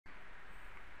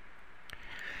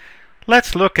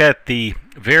Let's look at the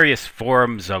various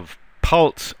forms of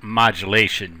pulse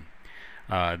modulation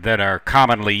that are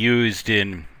commonly used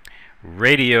in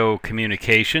radio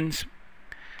communications.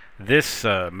 This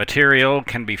material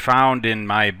can be found in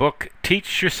my book,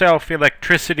 Teach Yourself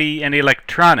Electricity and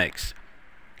Electronics.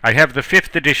 I have the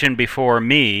 5th edition before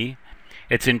me.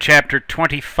 It's in chapter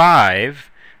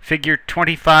 25, figure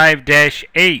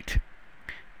 25-8,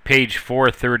 page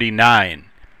 439.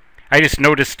 I just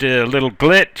noticed a little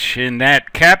glitch in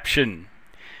that caption.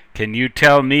 Can you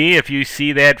tell me, if you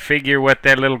see that figure, what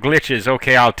that little glitch is?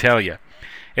 Okay, I'll tell you.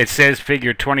 It says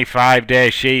figure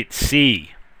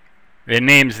 25-8C. It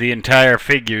names the entire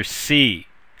figure C.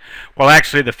 Well,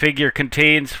 actually, the figure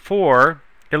contains 4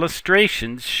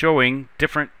 illustrations showing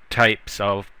different types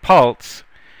of pulse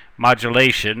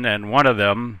modulation, and one of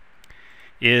them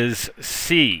is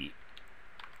C.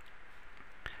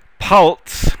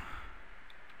 Pulse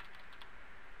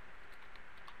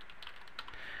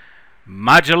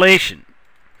modulation.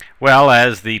 Well,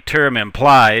 as the term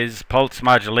implies, pulse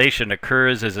modulation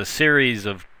occurs as a series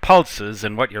of pulses,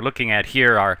 and what you're looking at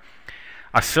here are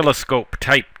oscilloscope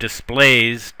type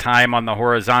displays, time on the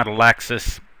horizontal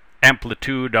axis,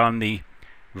 amplitude on the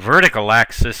vertical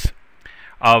axis,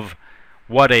 of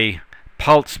what a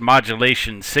pulse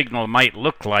modulation signal might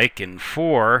look like in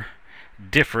 4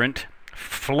 different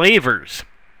flavors.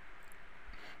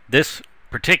 This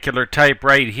particular type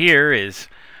right here is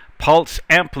pulse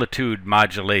amplitude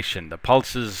modulation. The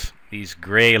pulses, these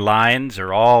gray lines,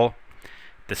 are all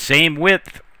the same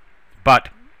width, but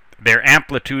their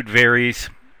amplitude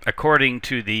varies according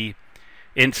to the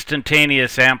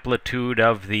instantaneous amplitude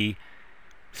of the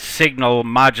signal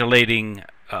modulating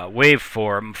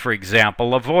waveform, for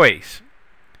example, a voice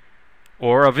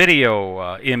or a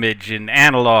video image in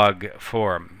analog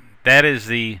form. That is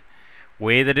the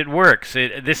way that it works.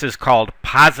 This is called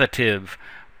positive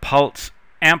pulse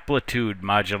amplitude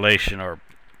modulation, or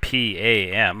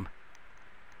PAM.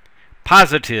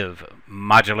 Positive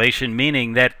modulation,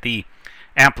 meaning that the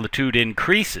amplitude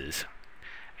increases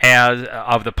as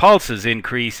of the pulses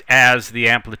increase as the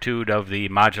amplitude of the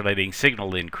modulating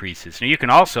signal increases. Now you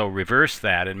can also reverse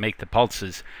that and make the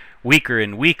pulses weaker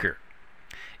and weaker.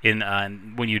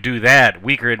 When you do that,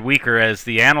 weaker and weaker as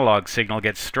the analog signal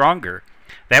gets stronger,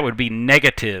 that would be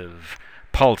negative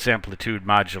pulse amplitude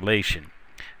modulation.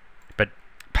 But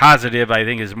positive, I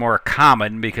think, is more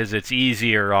common because it's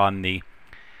easier on the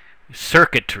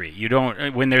circuitry. You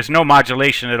don't, when there's no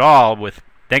modulation at all, with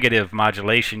negative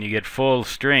modulation you get full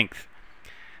strength,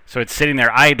 so it's sitting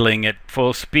there idling at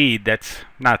full speed. That's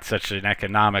not such an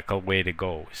economical way to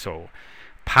go. So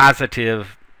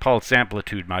positive pulse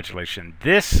amplitude modulation.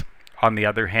 This, on the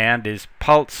other hand, is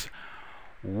pulse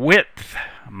width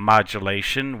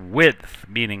modulation. Width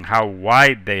meaning how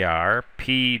wide they are,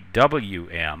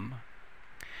 PWM,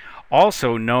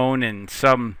 also known in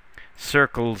some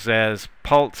circles as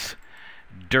pulse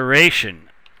duration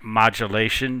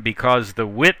modulation, because the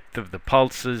width of the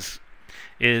pulses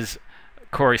is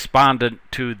correspondent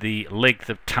to the length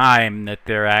of time that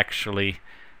they're actually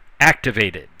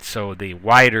activated. So the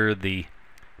wider the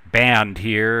band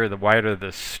here, the wider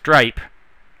the stripe,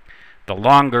 the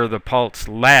longer the pulse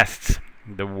lasts,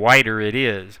 the wider it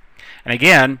is. And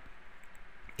again,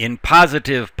 in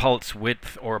positive pulse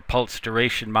width or pulse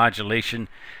duration modulation,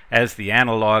 as the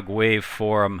analog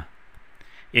waveform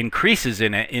increases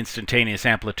in instantaneous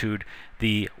amplitude,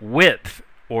 the width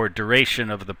or duration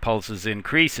of the pulses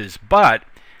increases, but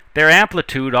their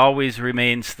amplitude always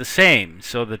remains the same,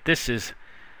 so that this is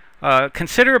a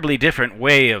considerably different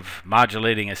way of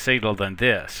modulating a signal than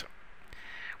this.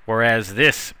 Whereas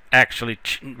this actually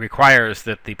requires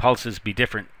that the pulses be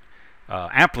different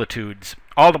amplitudes.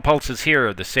 All the pulses here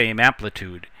are the same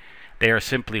amplitude. They are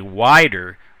simply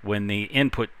wider when the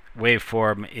input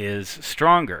waveform is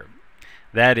stronger.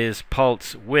 That is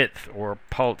pulse width or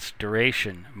pulse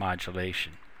duration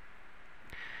modulation.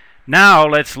 Now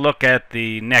let's look at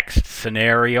the next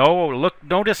scenario.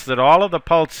 Notice that all of the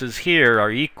pulses here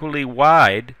are equally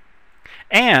wide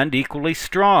and equally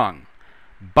strong,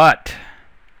 but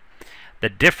the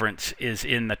difference is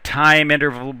in the time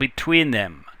interval between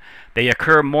them. They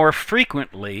occur more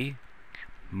frequently,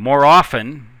 more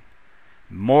often,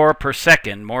 more per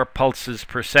second, more pulses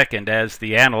per second, as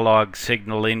the analog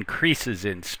signal increases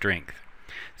in strength.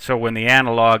 So when the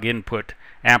analog input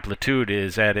amplitude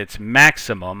is at its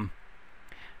maximum,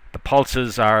 the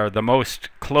pulses are the most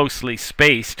closely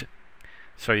spaced,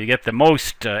 so you get the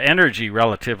most energy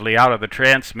relatively out of the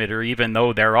transmitter, even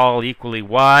though they're all equally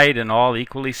wide and all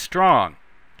equally strong.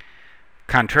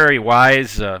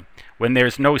 Contrary-wise, when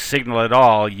there's no signal at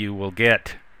all, you will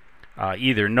get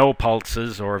either no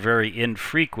pulses or very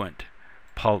infrequent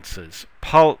pulses.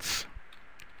 Pulse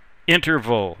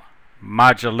interval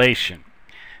modulation.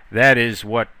 That is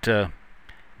what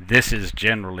this is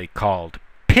generally called.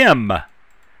 PIM,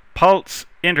 pulse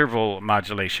interval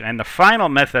modulation. And the final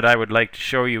method I would like to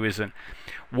show you is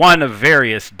one of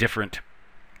various different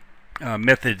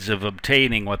methods of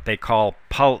obtaining what they call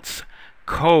pulse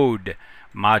code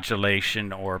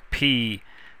modulation, or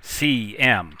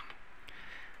PCM.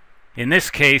 In this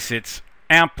case, it's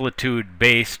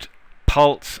amplitude-based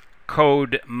pulse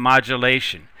code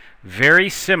modulation, very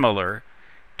similar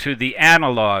to the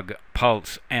analog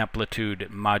pulse amplitude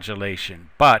modulation,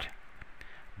 but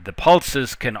the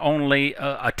pulses can only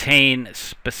attain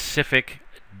specific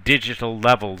digital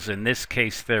levels. In this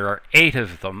case, there are 8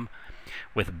 of them,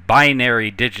 with binary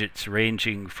digits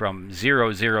ranging from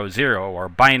 000, or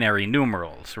binary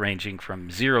numerals ranging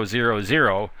from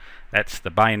 000, that's the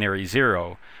binary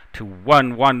 0, to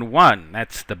 111,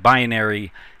 that's the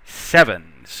binary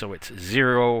 7. So it's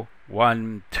 0,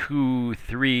 1, 2,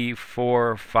 3,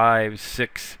 4, 5,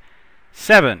 6,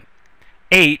 7,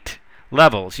 8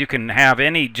 levels. You can have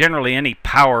generally any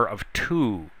power of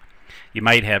 2. You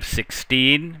might have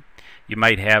 16, you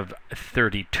might have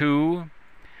 32,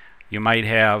 you might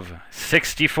have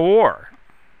 64.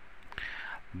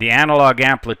 The analog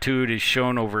amplitude is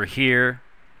shown over here,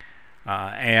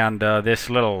 and this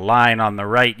little line on the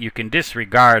right, you can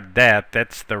disregard that.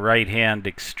 That's the right-hand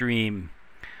extreme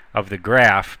of the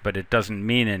graph, but it doesn't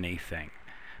mean anything.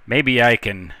 Maybe I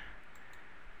can...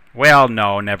 Well,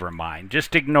 no, never mind.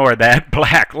 Just ignore that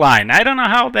black line. I don't know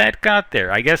how that got there.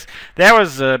 I guess that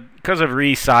was because of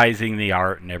resizing the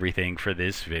art and everything for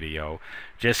this video.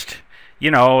 Just, you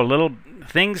know, little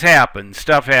things happen,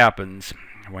 stuff happens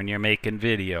when you're making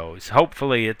videos.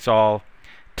 Hopefully it's all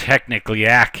technically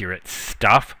accurate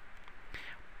stuff.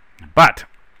 But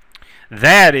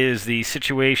that is the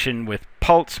situation with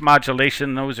pulse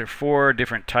modulation. Those are 4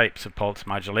 different types of pulse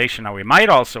modulation. Now we might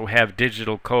also have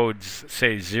digital codes,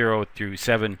 say 0 through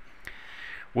 7,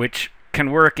 which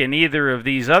can work in either of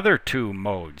these other 2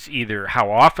 modes, either how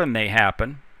often they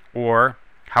happen or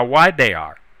how wide they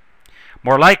are.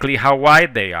 More likely how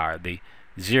wide they are. The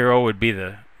 0 would be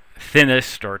the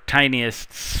thinnest or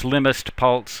tiniest, slimmest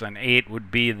pulse, and 8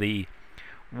 would be the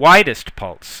widest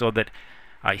pulse, so that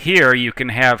here you can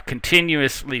have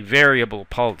continuously variable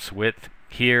pulse width.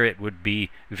 Here it would be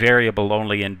variable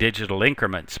only in digital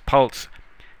increments. Pulse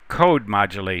code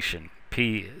modulation,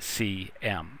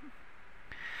 PCM.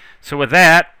 So with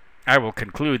that, I will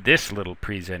conclude this little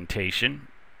presentation.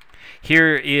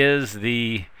 Here is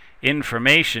the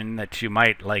information that you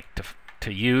might like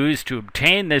to use to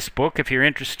obtain this book if you're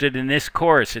interested in this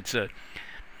course.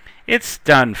 It's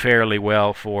done fairly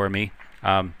well for me.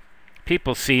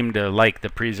 People seem to like the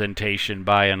presentation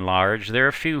by and large. There are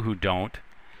a few who don't.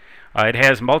 It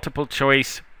has multiple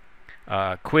choice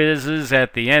quizzes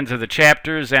at the ends of the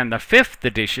chapters, and the 5th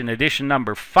edition, edition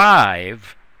number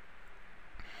 5,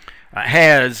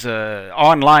 has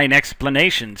online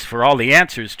explanations for all the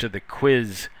answers to the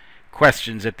quiz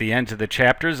questions at the ends of the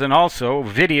chapters, and also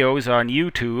videos on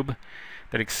YouTube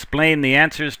that explain the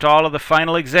answers to all of the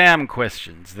final exam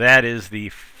questions. That is the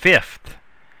 5th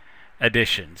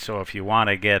edition. So if you want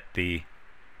to get the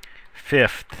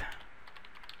 5th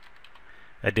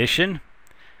edition,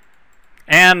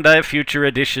 and future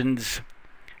editions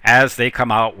as they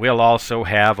come out will also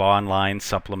have online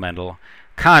supplemental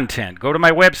content. Go to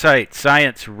my website,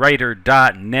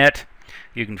 sciencewriter.net.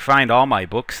 You can find all my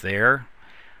books there,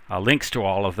 links to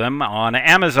all of them on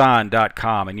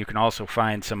Amazon.com, and you can also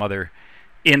find some other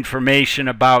information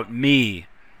about me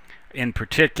in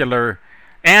particular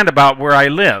and about where I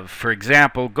live. For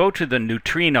example, go to the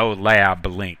Neutrino Lab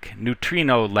link.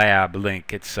 Neutrino Lab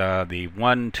link. It's the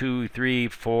 1, 2, 3,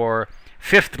 4,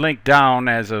 5th link down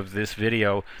as of this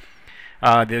video.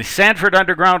 The Sanford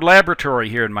Underground Laboratory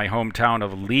here in my hometown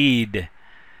of Lead,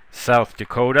 South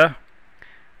Dakota,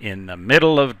 in the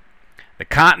middle of the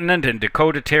continent in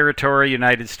Dakota Territory,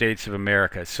 United States of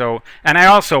America. So, and I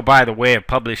also, by the way, have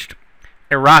published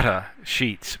errata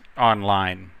sheets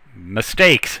online.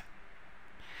 Mistakes.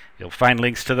 You'll find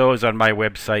links to those on my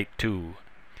website too.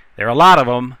 There are a lot of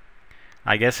them.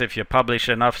 I guess if you publish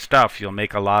enough stuff, you'll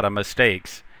make a lot of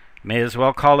mistakes. May as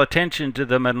well call attention to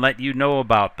them and let you know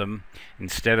about them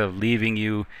instead of leaving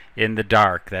you in the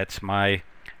dark. That's my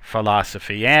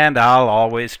philosophy, and I'll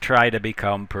always try to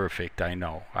become perfect. I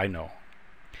know.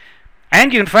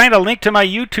 And you can find a link to my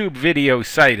YouTube video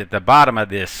site at the bottom of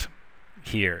this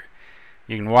here.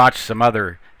 You can watch some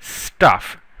other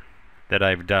stuff that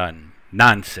I've done.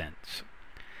 Nonsense.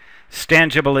 Stan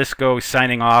Gibilisco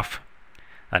signing off.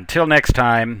 Until next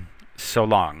time, so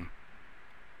long.